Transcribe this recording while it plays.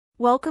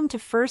Welcome to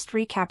First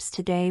Recaps.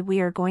 Today we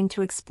are going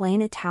to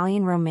explain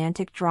Italian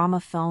romantic drama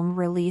film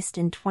released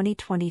in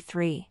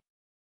 2023.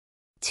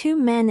 Two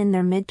men in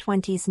their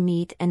mid-20s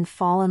meet and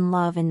fall in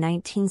love in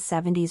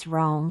 1970s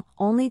Rome,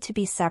 only to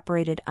be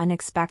separated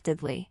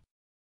unexpectedly.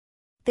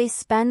 They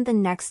spend the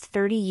next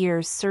 30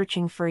 years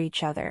searching for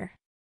each other.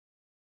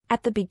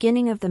 At the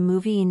beginning of the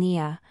movie,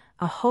 Enea,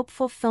 a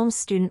hopeful film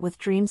student with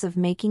dreams of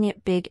making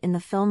it big in the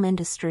film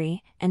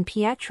industry, and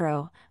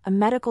Pietro, a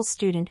medical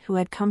student who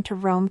had come to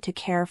Rome to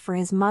care for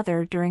his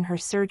mother during her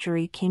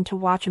surgery, came to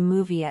watch a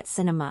movie at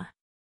cinema.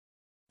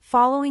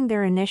 Following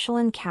their initial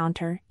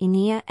encounter,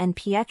 Enea and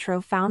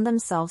Pietro found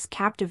themselves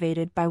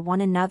captivated by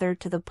one another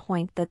to the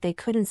point that they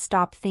couldn't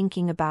stop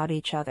thinking about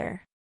each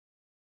other.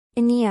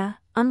 Enea,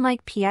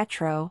 unlike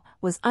Pietro,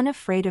 was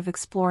unafraid of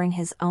exploring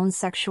his own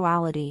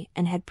sexuality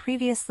and had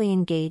previously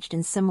engaged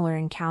in similar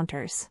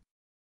encounters.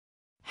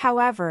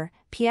 However,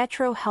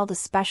 Pietro held a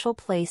special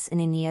place in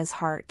Enea's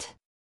heart.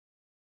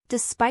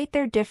 Despite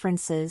their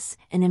differences,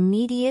 an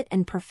immediate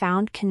and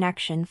profound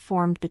connection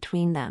formed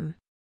between them.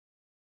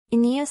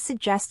 Enea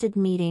suggested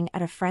meeting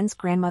at a friend's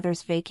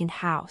grandmother's vacant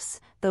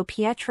house, though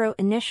Pietro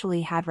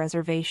initially had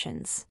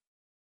reservations.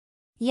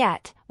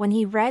 Yet, when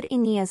he read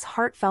Enea's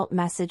heartfelt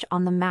message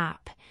on the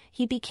map,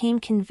 he became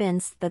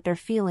convinced that their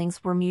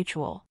feelings were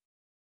mutual.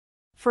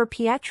 For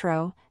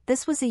Pietro,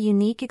 this was a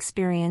unique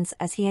experience,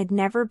 as he had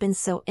never been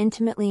so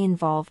intimately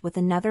involved with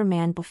another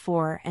man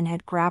before and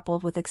had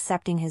grappled with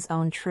accepting his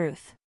own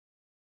truth.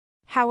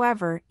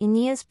 However,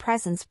 Enea's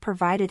presence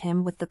provided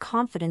him with the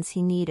confidence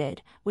he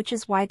needed, which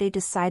is why they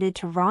decided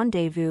to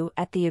rendezvous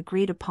at the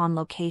agreed-upon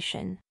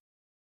location.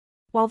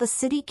 While the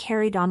city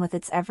carried on with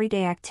its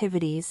everyday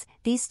activities,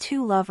 these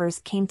two lovers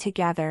came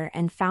together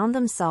and found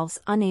themselves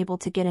unable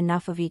to get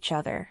enough of each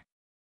other.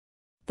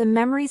 The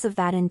memories of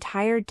that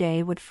entire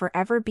day would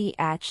forever be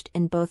etched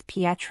in both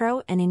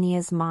Pietro and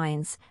Enea's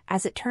minds,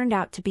 as it turned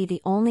out to be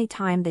the only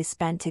time they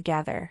spent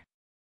together.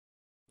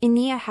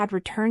 Enea had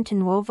returned to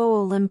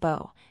Nuovo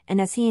Olimpo, and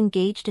as he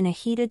engaged in a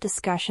heated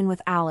discussion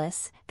with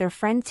Alice, their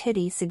friend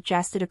Titti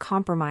suggested a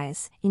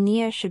compromise: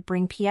 Enea should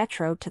bring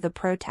Pietro to the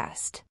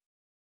protest.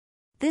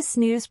 This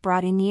news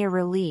brought Enea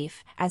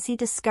relief, as he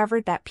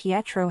discovered that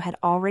Pietro had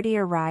already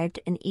arrived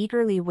and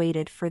eagerly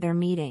waited for their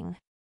meeting.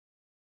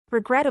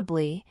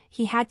 Regrettably,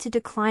 he had to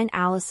decline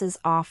Alice's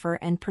offer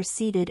and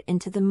proceeded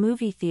into the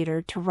movie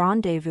theater to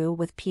rendezvous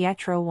with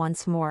Pietro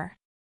once more.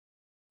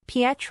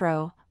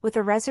 Pietro, with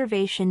a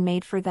reservation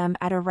made for them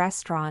at a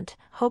restaurant,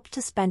 hoped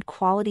to spend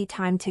quality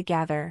time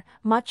together,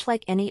 much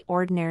like any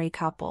ordinary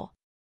couple.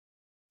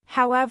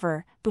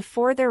 However,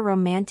 before their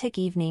romantic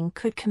evening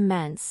could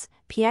commence,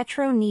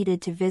 Pietro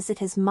needed to visit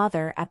his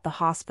mother at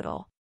the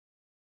hospital.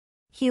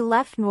 He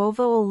left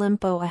Nuovo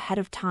Olimpo ahead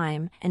of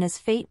time, and as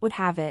fate would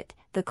have it,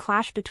 the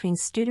clash between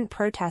student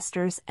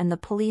protesters and the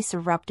police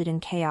erupted in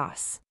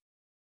chaos.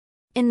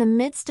 In the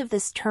midst of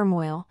this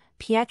turmoil,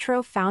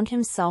 Pietro found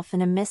himself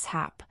in a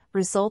mishap,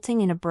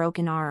 resulting in a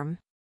broken arm.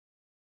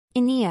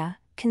 Enea,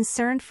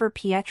 concerned for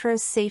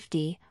Pietro's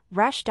safety,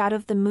 rushed out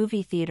of the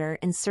movie theater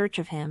in search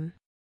of him.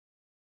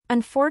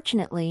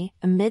 Unfortunately,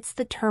 amidst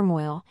the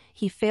turmoil,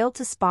 he failed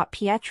to spot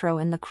Pietro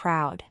in the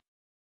crowd.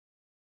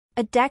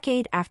 A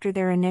decade after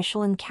their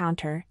initial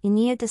encounter,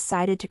 Enea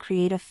decided to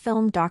create a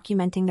film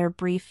documenting their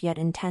brief yet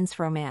intense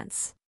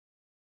romance.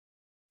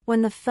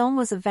 When the film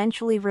was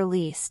eventually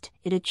released,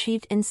 it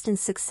achieved instant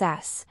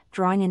success,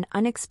 drawing an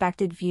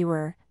unexpected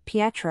viewer,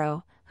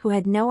 Pietro, who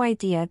had no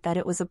idea that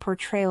it was a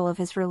portrayal of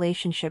his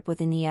relationship with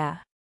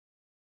Enea.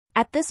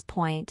 At this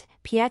point,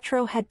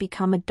 Pietro had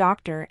become a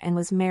doctor and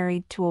was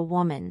married to a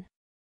woman.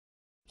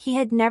 He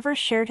had never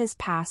shared his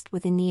past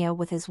with Enea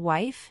with his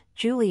wife,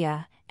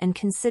 Giulia, and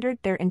considered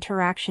their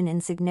interaction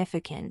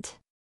insignificant.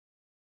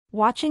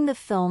 Watching the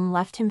film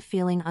left him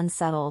feeling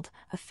unsettled,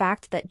 a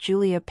fact that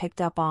Giulia picked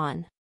up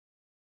on.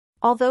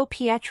 Although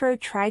Pietro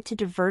tried to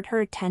divert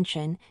her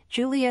attention,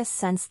 Giulia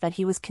sensed that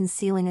he was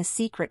concealing a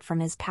secret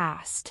from his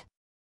past.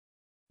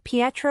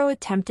 Pietro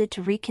attempted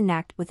to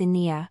reconnect with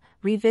Enea,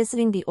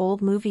 revisiting the old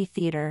movie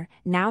theater,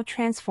 now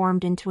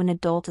transformed into an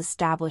adult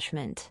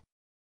establishment.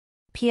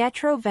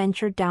 Pietro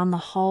ventured down the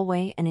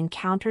hallway and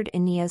encountered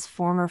Enea's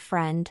former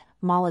friend,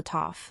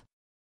 Molotov.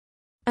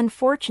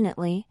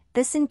 Unfortunately,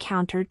 this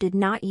encounter did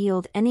not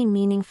yield any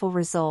meaningful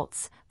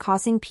results,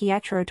 causing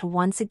Pietro to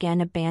once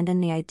again abandon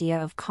the idea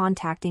of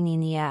contacting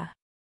Enea.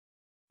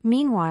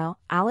 Meanwhile,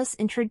 Alice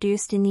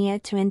introduced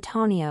Enea to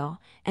Antonio,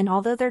 and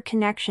although their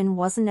connection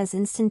wasn't as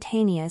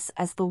instantaneous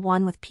as the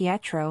one with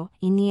Pietro,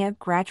 Enea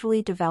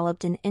gradually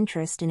developed an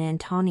interest in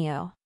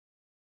Antonio.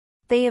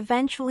 They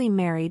eventually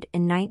married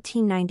in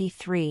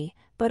 1993,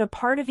 but a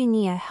part of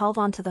Enea held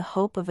on to the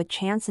hope of a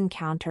chance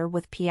encounter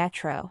with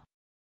Pietro.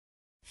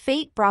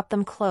 Fate brought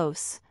them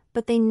close,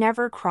 but they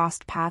never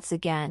crossed paths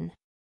again.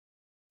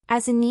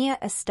 As Enea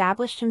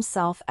established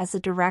himself as a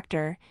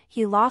director,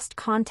 he lost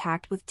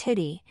contact with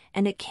Titti,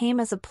 and it came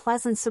as a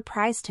pleasant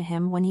surprise to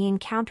him when he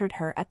encountered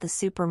her at the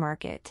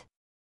supermarket.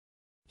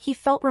 He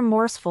felt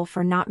remorseful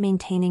for not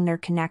maintaining their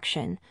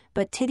connection,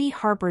 but Titti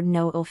harbored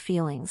no ill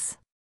feelings.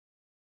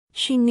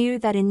 She knew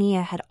that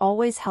Enea had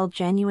always held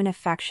genuine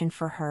affection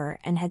for her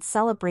and had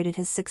celebrated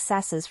his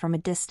successes from a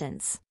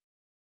distance.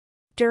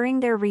 During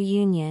their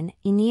reunion,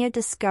 Enea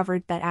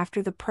discovered that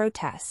after the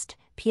protest,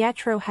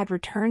 Pietro had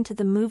returned to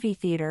the movie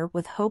theater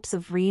with hopes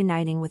of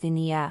reuniting with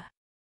Enea.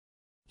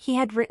 He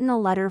had written a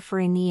letter for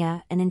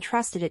Enea and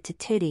entrusted it to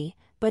Titti,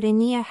 but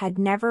Enea had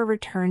never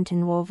returned to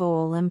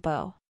Nuovo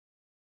Olimpo.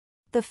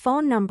 The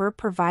phone number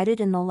provided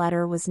in the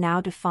letter was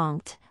now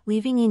defunct,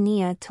 leaving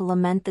Enea to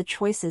lament the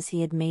choices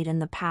he had made in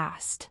the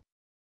past.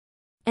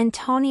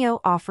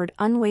 Antonio offered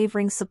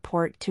unwavering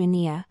support to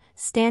Enea,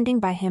 standing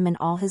by him in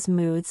all his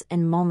moods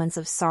and moments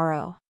of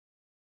sorrow.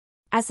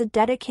 As a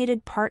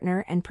dedicated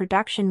partner and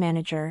production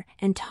manager,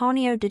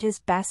 Antonio did his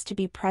best to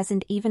be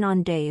present even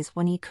on days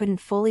when he couldn't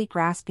fully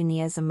grasp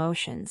Enea's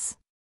emotions.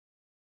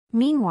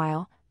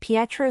 Meanwhile,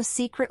 Pietro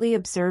secretly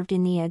observed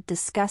Enea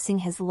discussing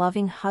his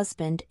loving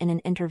husband in an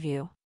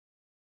interview.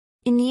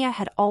 Enea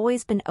had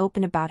always been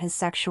open about his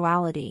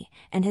sexuality,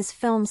 and his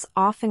films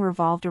often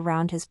revolved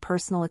around his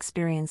personal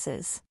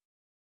experiences.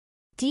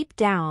 Deep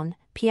down,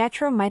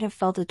 Pietro might have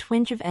felt a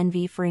twinge of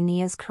envy for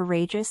Enea's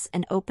courageous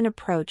and open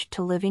approach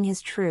to living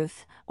his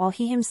truth, while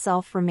he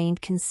himself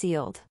remained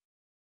concealed.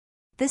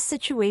 This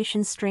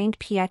situation strained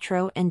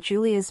Pietro and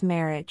Giulia's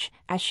marriage,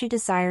 as she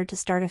desired to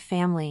start a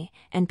family,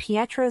 and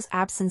Pietro's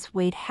absence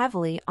weighed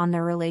heavily on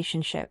their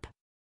relationship.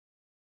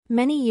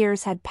 Many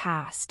years had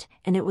passed,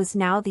 and it was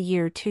now the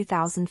year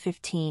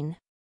 2015.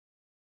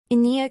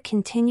 Enea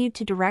continued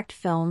to direct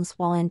films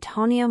while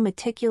Antonio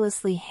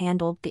meticulously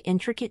handled the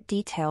intricate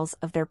details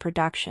of their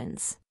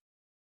productions.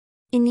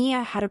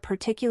 Enea had a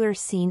particular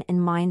scene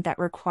in mind that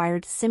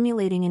required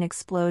simulating an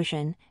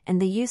explosion,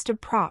 and they used a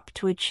prop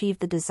to achieve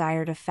the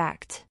desired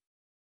effect.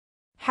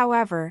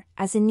 However,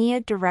 as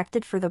Enea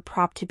directed for the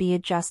prop to be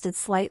adjusted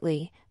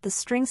slightly, the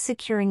string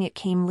securing it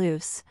came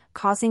loose,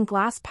 causing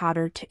glass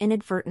powder to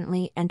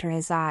inadvertently enter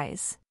his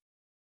eyes.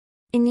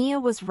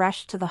 Enea was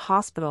rushed to the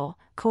hospital,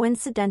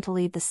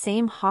 coincidentally the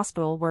same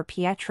hospital where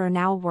Pietro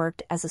now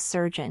worked as a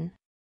surgeon.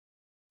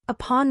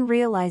 Upon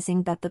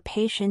realizing that the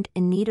patient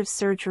in need of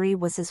surgery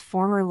was his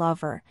former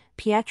lover,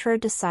 Pietro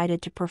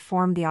decided to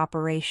perform the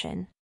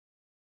operation.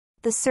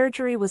 The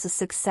surgery was a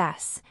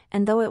success,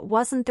 and though it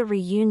wasn't the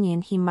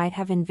reunion he might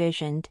have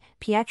envisioned,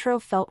 Pietro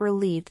felt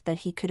relieved that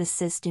he could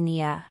assist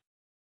Enea.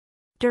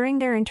 During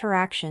their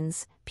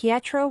interactions,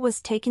 Pietro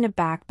was taken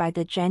aback by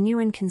the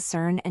genuine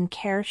concern and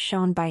care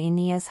shown by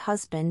Enea's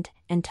husband,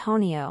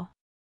 Antonio.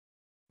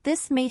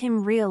 This made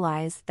him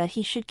realize that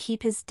he should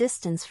keep his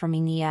distance from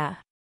Enea.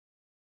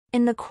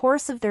 In the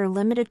course of their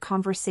limited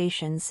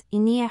conversations,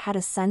 Enea had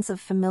a sense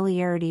of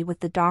familiarity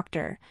with the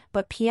doctor,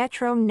 but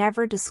Pietro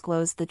never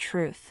disclosed the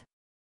truth.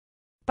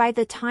 By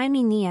the time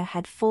Enea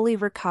had fully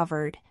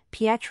recovered,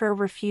 Pietro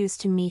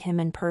refused to meet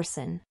him in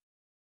person.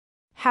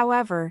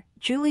 However,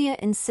 Giulia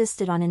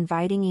insisted on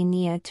inviting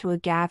Enea to a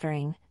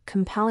gathering,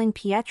 compelling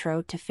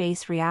Pietro to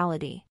face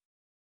reality.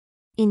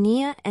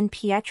 Enea and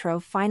Pietro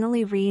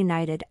finally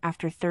reunited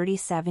after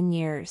 37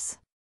 years.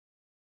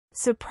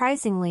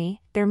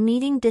 Surprisingly, their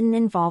meeting didn't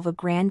involve a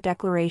grand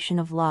declaration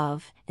of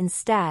love.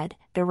 Instead,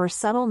 there were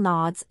subtle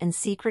nods and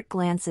secret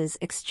glances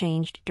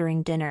exchanged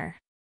during dinner.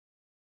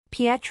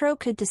 Pietro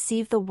could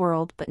deceive the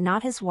world but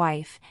not his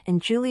wife,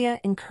 and Giulia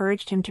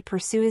encouraged him to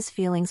pursue his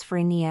feelings for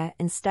Enea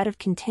instead of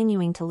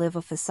continuing to live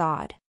a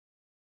facade.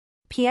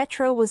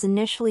 Pietro was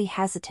initially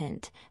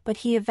hesitant, but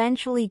he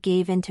eventually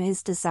gave in to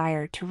his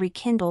desire to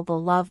rekindle the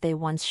love they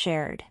once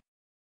shared.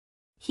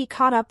 He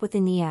caught up with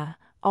Enea,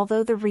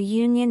 although the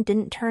reunion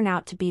didn't turn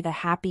out to be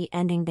the happy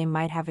ending they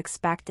might have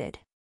expected.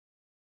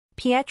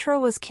 Pietro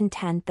was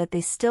content that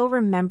they still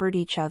remembered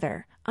each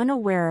other,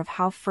 unaware of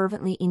how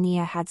fervently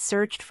Enea had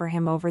searched for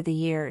him over the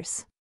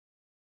years.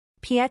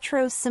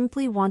 Pietro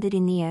simply wanted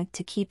Enea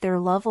to keep their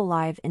love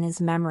alive in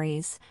his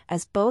memories,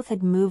 as both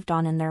had moved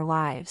on in their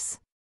lives.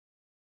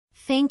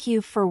 Thank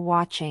you for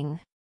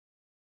watching.